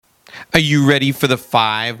Are you ready for the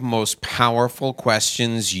 5 most powerful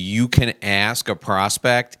questions you can ask a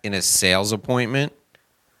prospect in a sales appointment?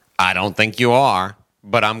 I don't think you are,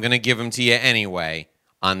 but I'm going to give them to you anyway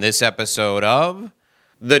on this episode of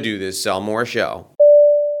the Do This Sell More Show.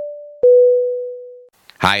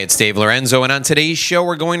 Hi, it's Dave Lorenzo, and on today's show,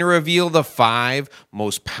 we're going to reveal the 5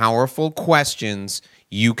 most powerful questions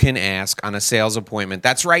you can ask on a sales appointment.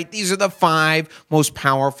 That's right. These are the 5 most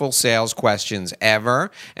powerful sales questions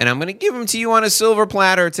ever, and I'm going to give them to you on a silver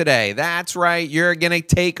platter today. That's right. You're going to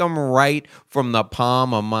take them right from the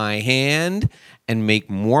palm of my hand and make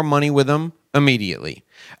more money with them immediately.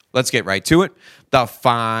 Let's get right to it. The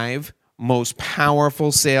 5 most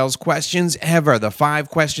powerful sales questions ever. The 5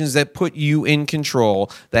 questions that put you in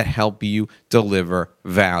control, that help you deliver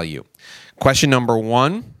value. Question number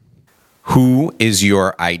 1, who is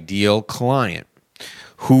your ideal client?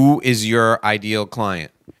 Who is your ideal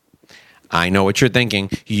client? I know what you're thinking.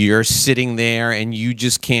 You're sitting there and you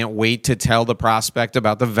just can't wait to tell the prospect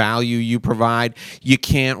about the value you provide. You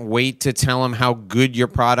can't wait to tell him how good your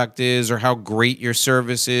product is or how great your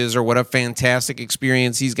service is or what a fantastic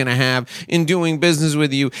experience he's going to have in doing business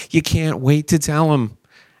with you. You can't wait to tell him.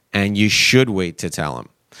 And you should wait to tell him.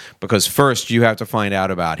 Because first you have to find out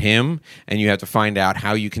about him and you have to find out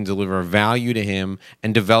how you can deliver value to him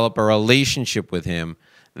and develop a relationship with him.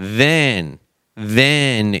 Then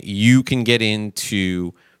you can get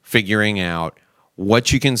into figuring out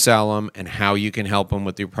what you can sell them and how you can help them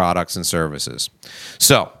with your products and services.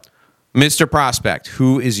 So, Mr. Prospect,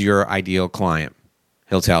 who is your ideal client?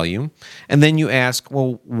 He'll tell you. And then you ask,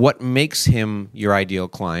 well, what makes him your ideal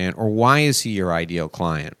client, or why is he your ideal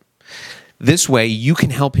client? This way, you can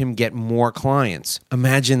help him get more clients.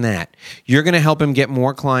 Imagine that. You're going to help him get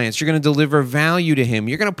more clients. You're going to deliver value to him.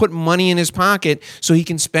 You're going to put money in his pocket so he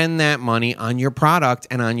can spend that money on your product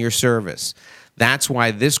and on your service. That's why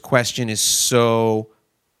this question is so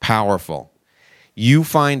powerful. You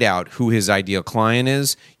find out who his ideal client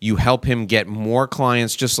is. You help him get more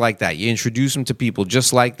clients just like that. You introduce him to people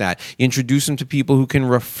just like that. You introduce him to people who can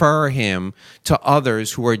refer him to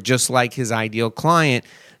others who are just like his ideal client.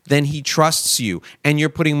 Then he trusts you, and you're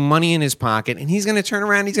putting money in his pocket, and he's going to turn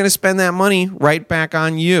around, he's going to spend that money right back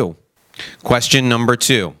on you. Question number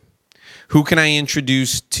 2, who can I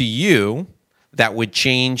introduce to you that would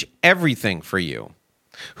change everything for you?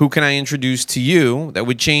 Who can I introduce to you that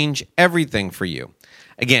would change everything for you?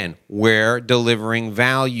 Again, we're delivering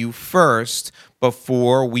value first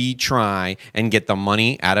before we try and get the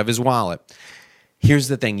money out of his wallet. Here's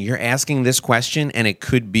the thing. You're asking this question, and it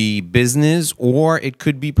could be business or it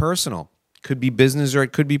could be personal. It could be business or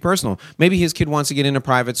it could be personal. Maybe his kid wants to get into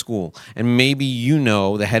private school, and maybe you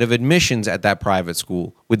know the head of admissions at that private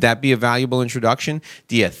school. Would that be a valuable introduction?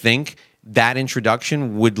 Do you think that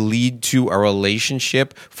introduction would lead to a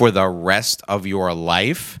relationship for the rest of your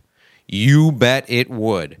life? You bet it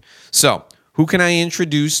would. So, who can I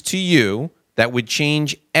introduce to you that would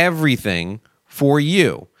change everything for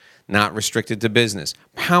you? Not restricted to business.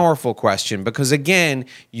 Powerful question because, again,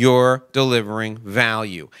 you're delivering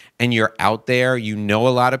value and you're out there. You know a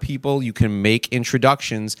lot of people. You can make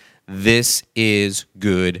introductions. This is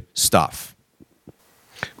good stuff.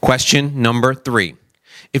 Question number 3.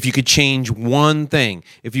 If you could change one thing,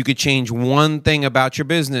 about your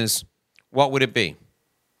business, what would it be?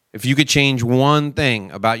 If you could change one thing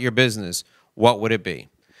about your business, what would it be?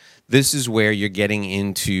 This is where you're getting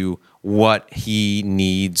into what he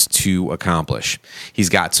needs to accomplish. He's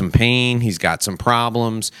got some pain. He's got some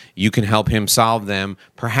problems. You can help him solve them,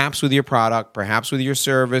 perhaps with your product, perhaps with your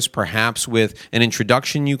service, perhaps with an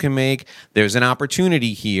introduction you can make. There's an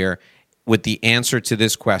opportunity here with the answer to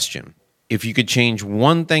this question. If you could change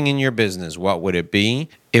one thing in your business, what would it be?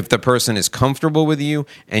 If the person is comfortable with you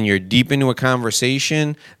and you're deep into a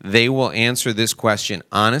conversation, they will answer this question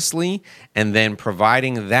honestly, and then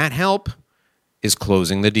providing that help is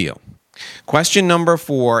closing the deal. Question number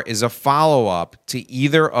 4 is a follow-up to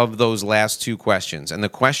either of those last 2 questions. And the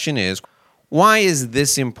question is, why is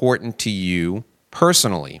this important to you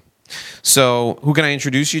personally? So, who can I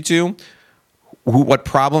introduce you to? What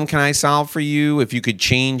problem can I solve for you? If you could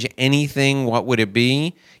change anything, what would it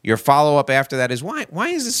be? Your follow-up after that is, why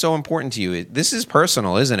is this so important to you? This is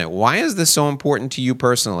personal, isn't it? Why is this so important to you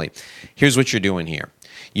personally? Here's what you're doing here.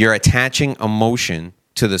 You're attaching emotion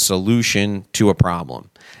to the solution to a problem,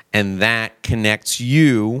 and that connects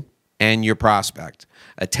you and your prospect.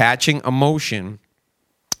 Attaching emotion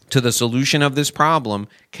to the solution of this problem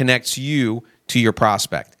connects you to your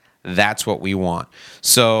prospect. That's what we want.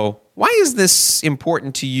 So, why is this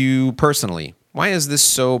important to you personally? Why is this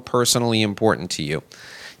so personally important to you?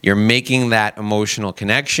 You're making that emotional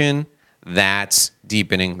connection. That's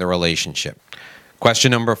deepening the relationship.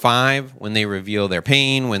 Question number 5, when they reveal their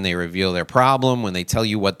pain, when they reveal their problem, when they tell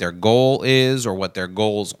you what their goal is or what their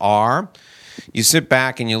goals are, you sit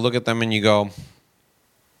back and you look at them and you go,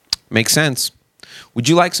 makes sense. Would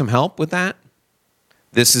you like some help with that?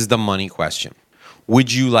 This is the money question.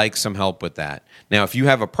 Would you like some help with that? Now, if you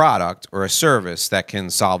have a product or a service that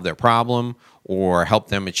can solve their problem or help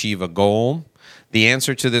them achieve a goal, the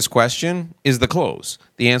answer to this question is the close.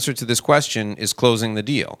 The answer to this question is closing the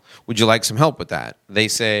deal. Would you like some help with that? They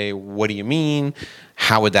say, what do you mean?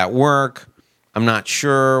 How would that work? I'm not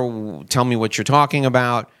sure. Tell me what you're talking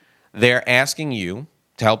about. They're asking you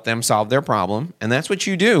to help them solve their problem, and that's what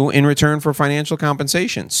you do in return for financial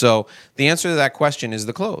compensation. So the answer to that question is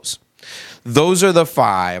the close. Those are the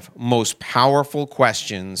 5 most powerful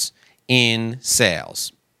questions in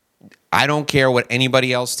sales. I don't care what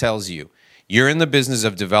anybody else tells you. You're in the business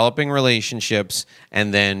of developing relationships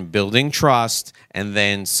and then building trust and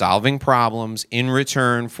then solving problems in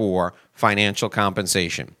return for financial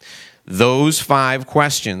compensation. Those 5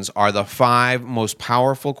 questions are the 5 most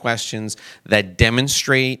powerful questions that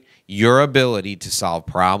demonstrate your ability to solve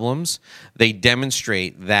problems. They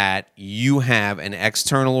demonstrate that you have an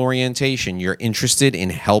external orientation. You're interested in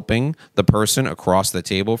helping the person across the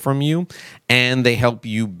table from you, and they help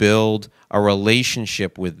you build a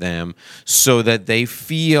relationship with them so that they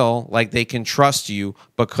feel like they can trust you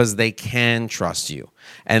because they can trust you.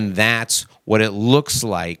 And that's what it looks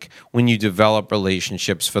like when you develop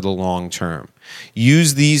relationships for the long term.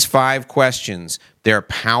 Use these 5 questions. They're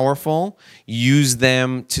powerful. Use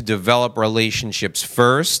them to develop relationships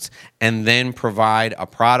first and then provide a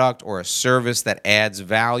product or a service that adds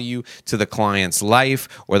value to the client's life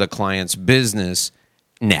or the client's business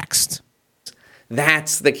next.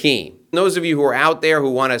 That's the key. Those of you who are out there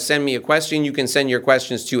who want to send me a question, you can send your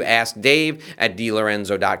questions to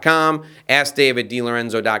askdave@dlorenzo.com,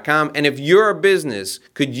 askdave@dlorenzo.com. And if your business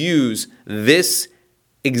could use this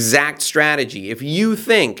exact strategy, if you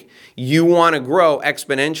think you want to grow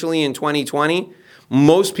exponentially in 2020,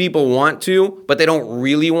 most people want to, but they don't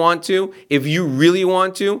really want to. If you really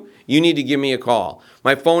want to, you need to give me a call.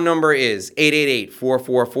 My phone number is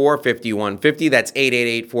 888-444-5150. That's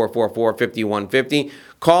 888-444-5150.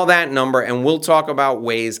 Call that number and we'll talk about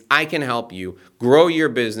ways I can help you grow your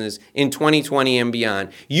business in 2020 and beyond.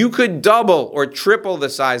 You could double or triple the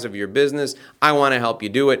size of your business. I want to help you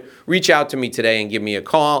do it. Reach out to me today and give me a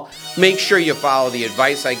call. Make sure you follow the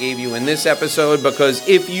advice I gave you in this episode, because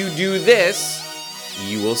if you do this,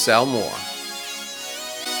 you will sell more.